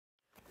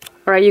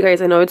Alright you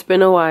guys, I know it's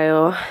been a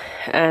while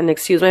and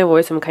excuse my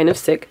voice, I'm kind of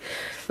sick.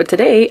 But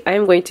today I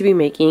am going to be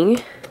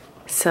making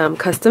some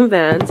custom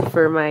vans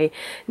for my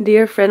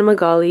dear friend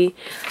Magali.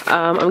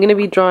 I'm going to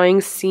be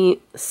drawing I'm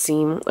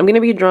going to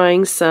be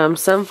drawing some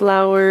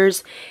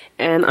sunflowers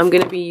and I'm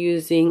going to be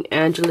using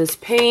Angela's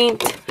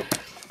paint.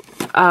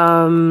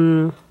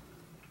 So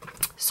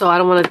I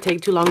don't want to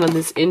take too long on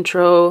this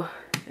intro.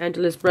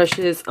 Angela's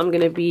brushes, I'm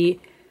going to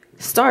be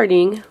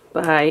starting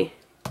by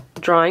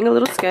drawing a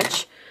little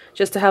sketch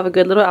just to have a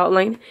good little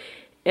outline,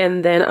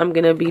 and then I'm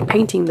gonna be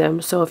painting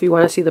them. So if you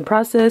want to see the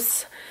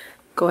process,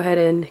 go ahead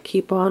and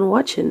keep on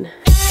watching.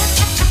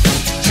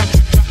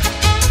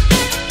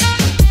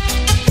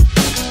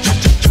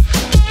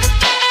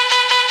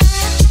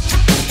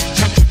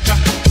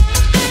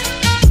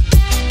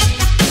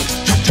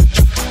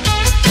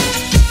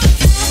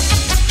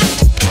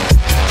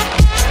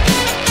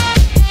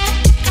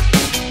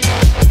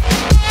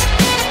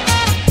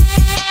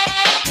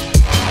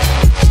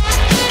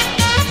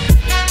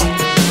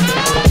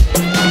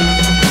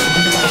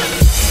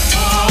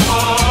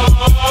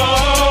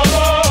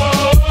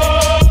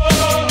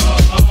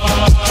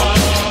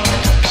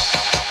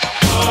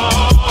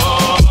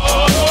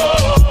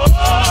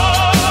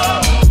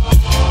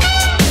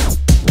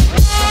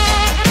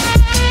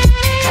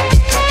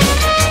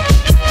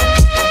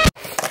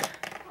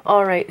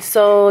 Alright,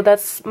 so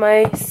that's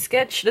my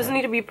sketch. It doesn't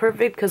need to be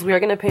perfect because we are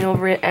going to paint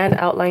over it and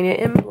outline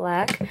it in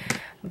black.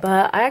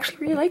 But I actually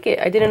really like it.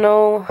 I didn't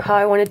know how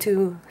I wanted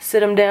to sit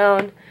them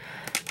down,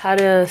 how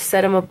to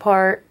set them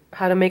apart,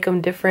 how to make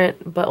them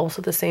different, but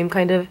also the same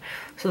kind of.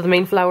 So the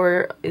main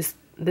flower is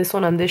this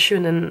one on this shoe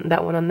and then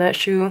that one on that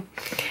shoe.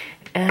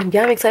 And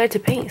yeah, I'm excited to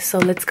paint. So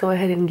let's go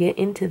ahead and get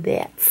into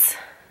that.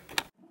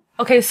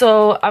 Okay,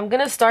 so I'm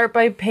going to start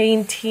by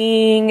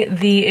painting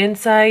the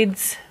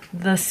insides,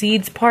 the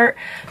seeds part.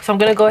 So I'm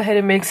gonna go ahead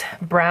and mix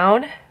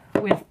brown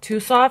with Too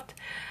Soft.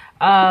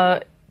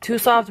 Too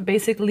Soft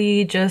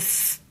basically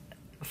just,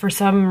 for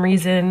some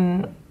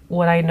reason,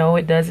 what I know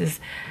it does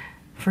is,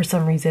 for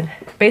some reason,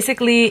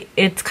 basically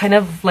it's kind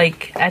of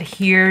like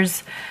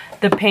adheres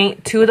the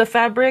paint to the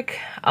fabric.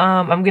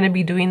 I'm gonna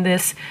be doing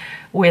this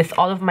with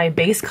all of my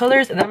base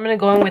colors, and I'm gonna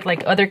go in with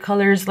like other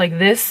colors like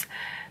this,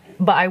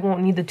 but I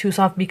won't need the Too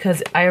Soft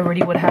because I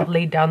already would have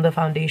laid down the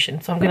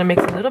foundation. So I'm gonna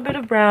mix a little bit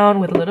of brown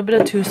with a little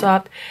bit of Too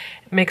Soft,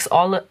 paint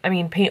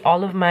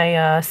all of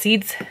my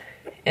seeds,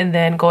 and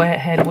then go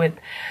ahead with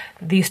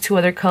these two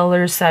other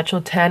colors,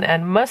 Satchel Tan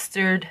and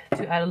Mustard,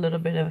 to add a little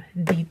bit of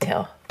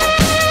detail.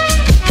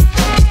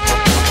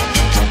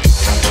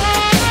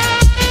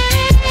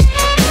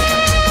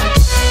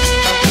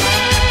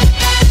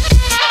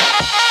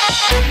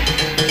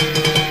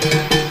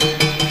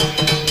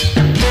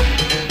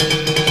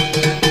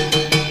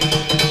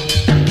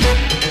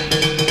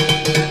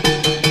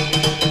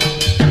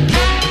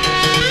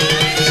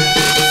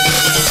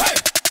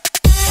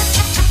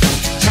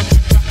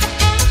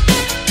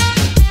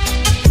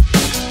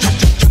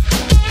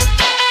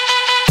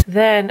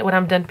 Then when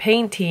I'm done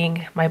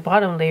painting my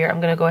bottom layer, I'm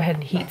gonna go ahead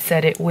and heat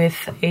set it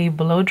with a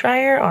blow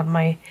dryer on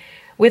my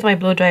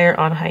blow dryer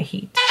on high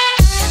heat.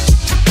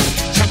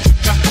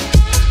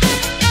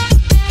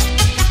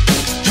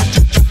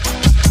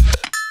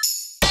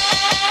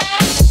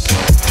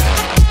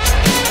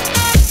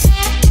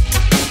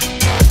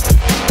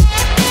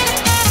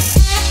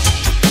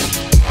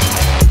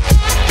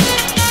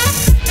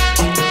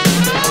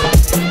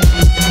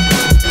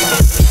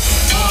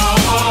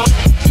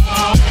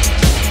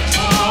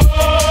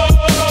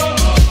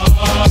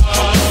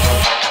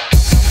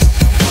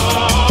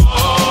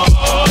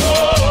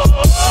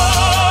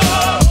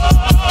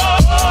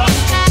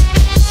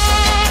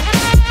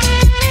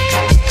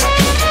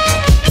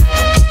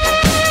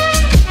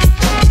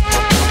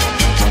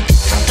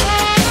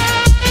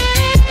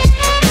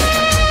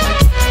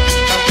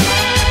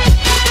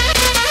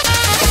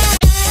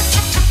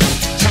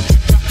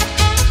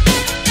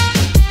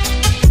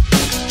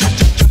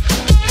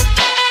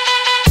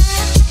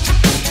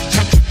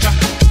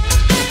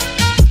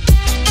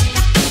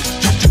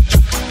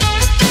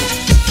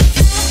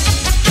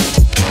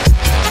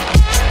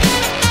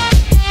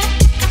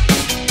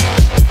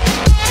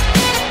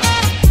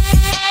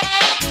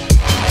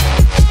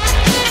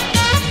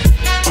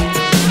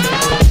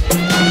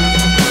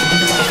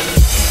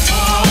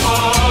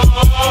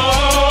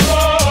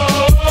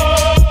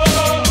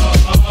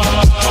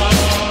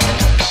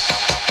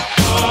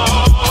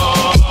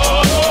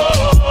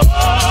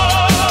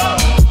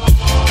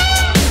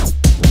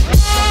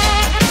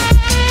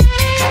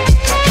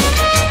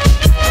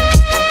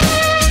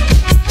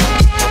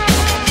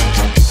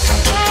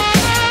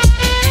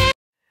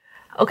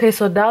 Okay,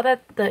 so now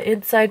that the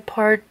inside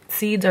part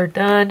seeds are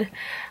done,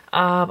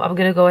 I'm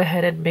gonna go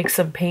ahead and mix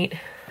some paint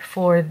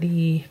for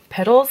the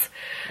petals.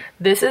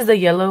 This is the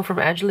yellow from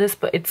Angela's,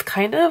 but it's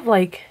kind of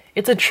like,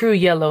 it's a true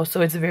yellow,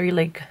 so it's very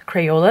like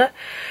Crayola.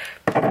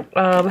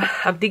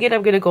 I'm thinking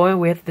I'm gonna go in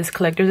with this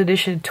collector's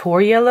edition Tour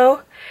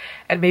Yellow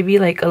and maybe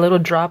like a little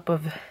drop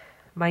of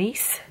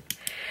Maíz.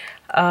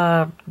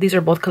 These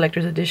are both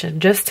collector's edition,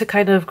 just to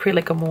kind of create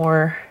like a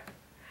more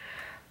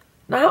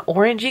not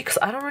orangey, because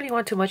I don't really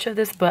want too much of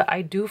this, but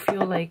I do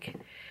feel like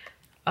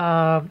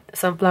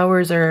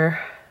sunflowers are,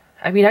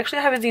 I mean, actually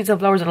I haven't seen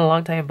sunflowers in a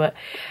long time, but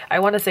I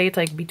want to say it's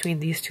like between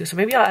these two. So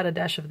maybe I'll add a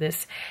dash of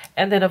this.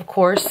 And then of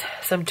course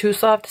some Too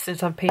Soft,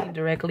 since I'm painting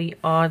directly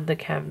on the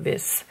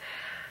canvas.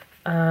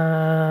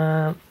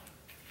 Yeah,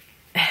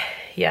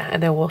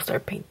 and then we'll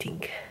start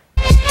painting.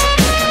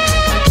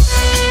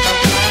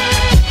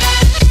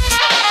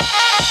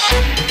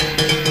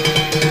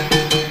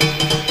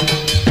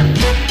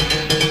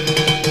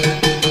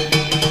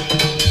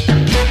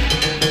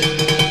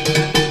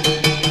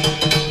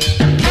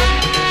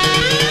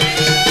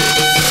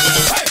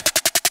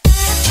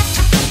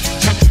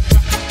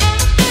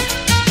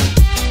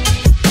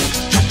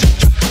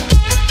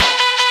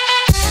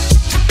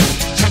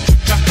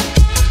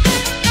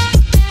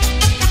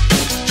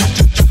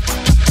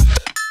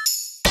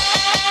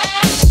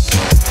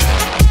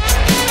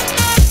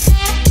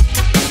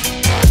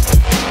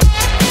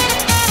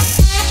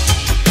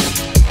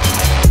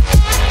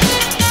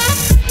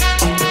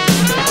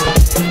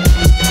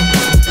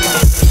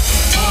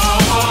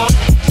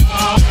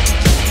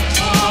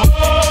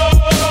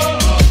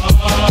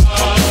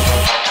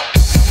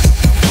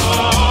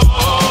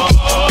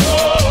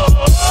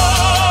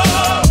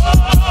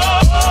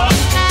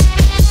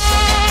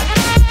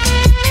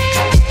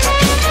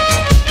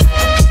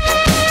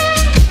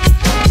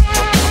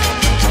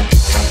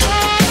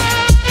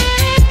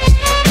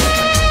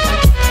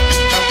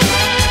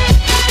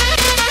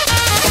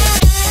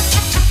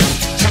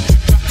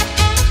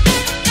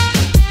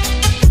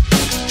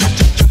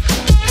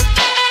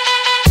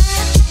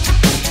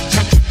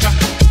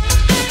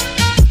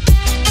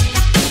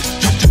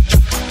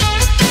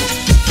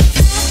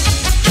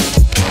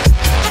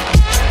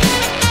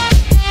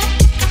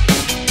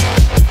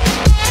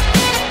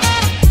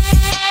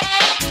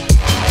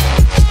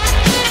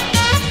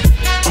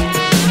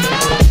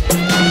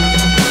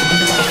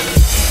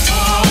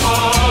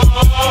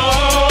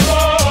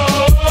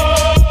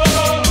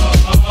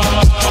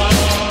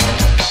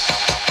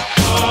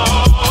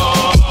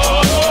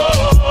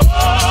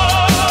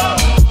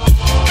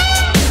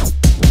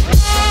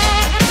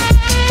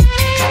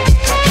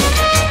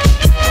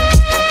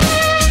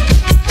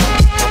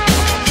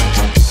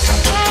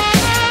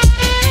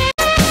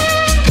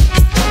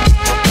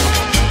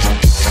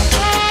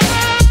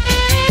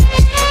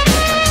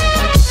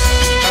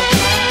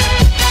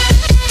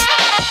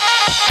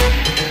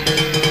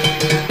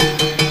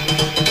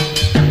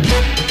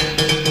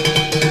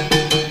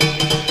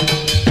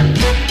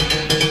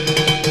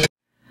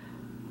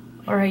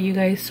 Alright you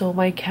guys, so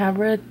my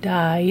camera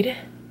died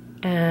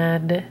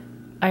and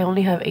I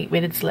only have 8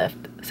 minutes left,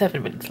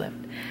 7 minutes left.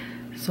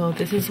 So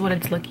this is what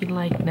it's looking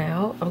like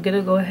now. I'm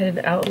gonna go ahead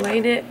and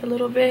outline it a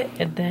little bit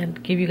and then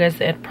give you guys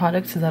the end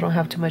product, since I don't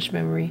have too much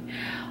memory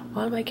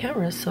on my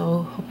camera.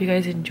 So hope you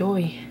guys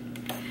enjoy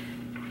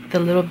the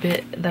little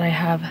bit that I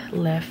have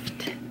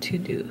left to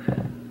do.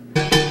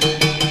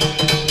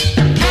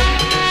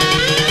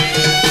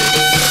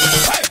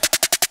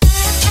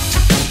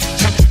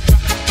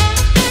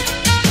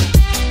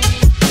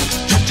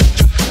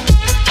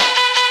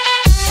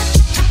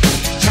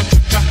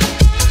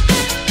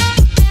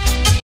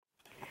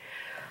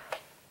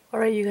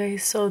 Alright you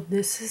guys, so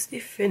this is the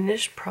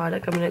finished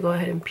product. I'm gonna go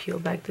ahead and peel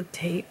back the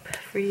tape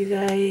for you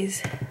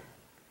guys.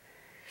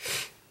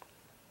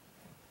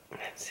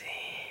 Let's see.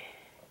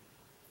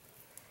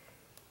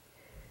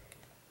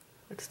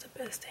 What's the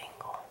best angle?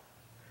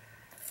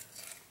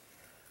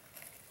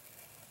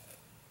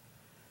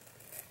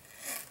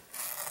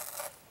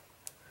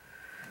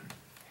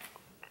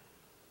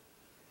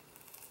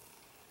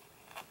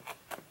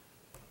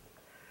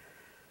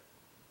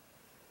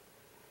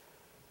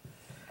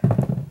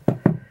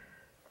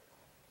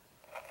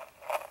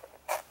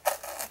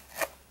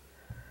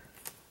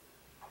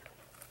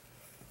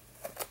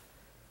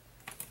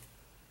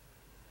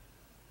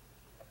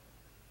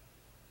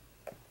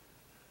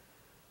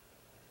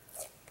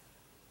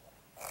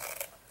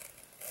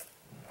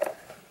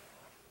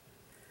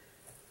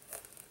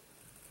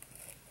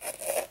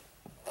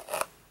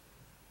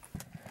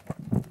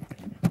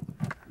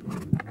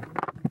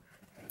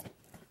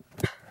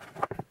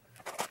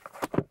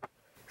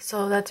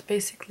 So that's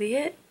basically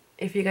it.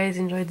 If you guys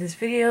enjoyed this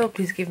video,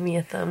 please give me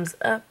a thumbs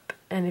up.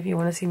 And if you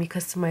want to see me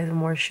customize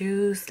more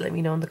shoes, let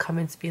me know in the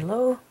comments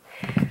below.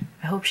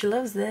 I hope she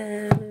loves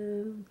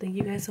them. Thank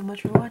you guys so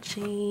much for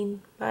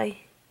watching. Bye.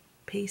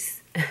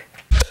 Peace.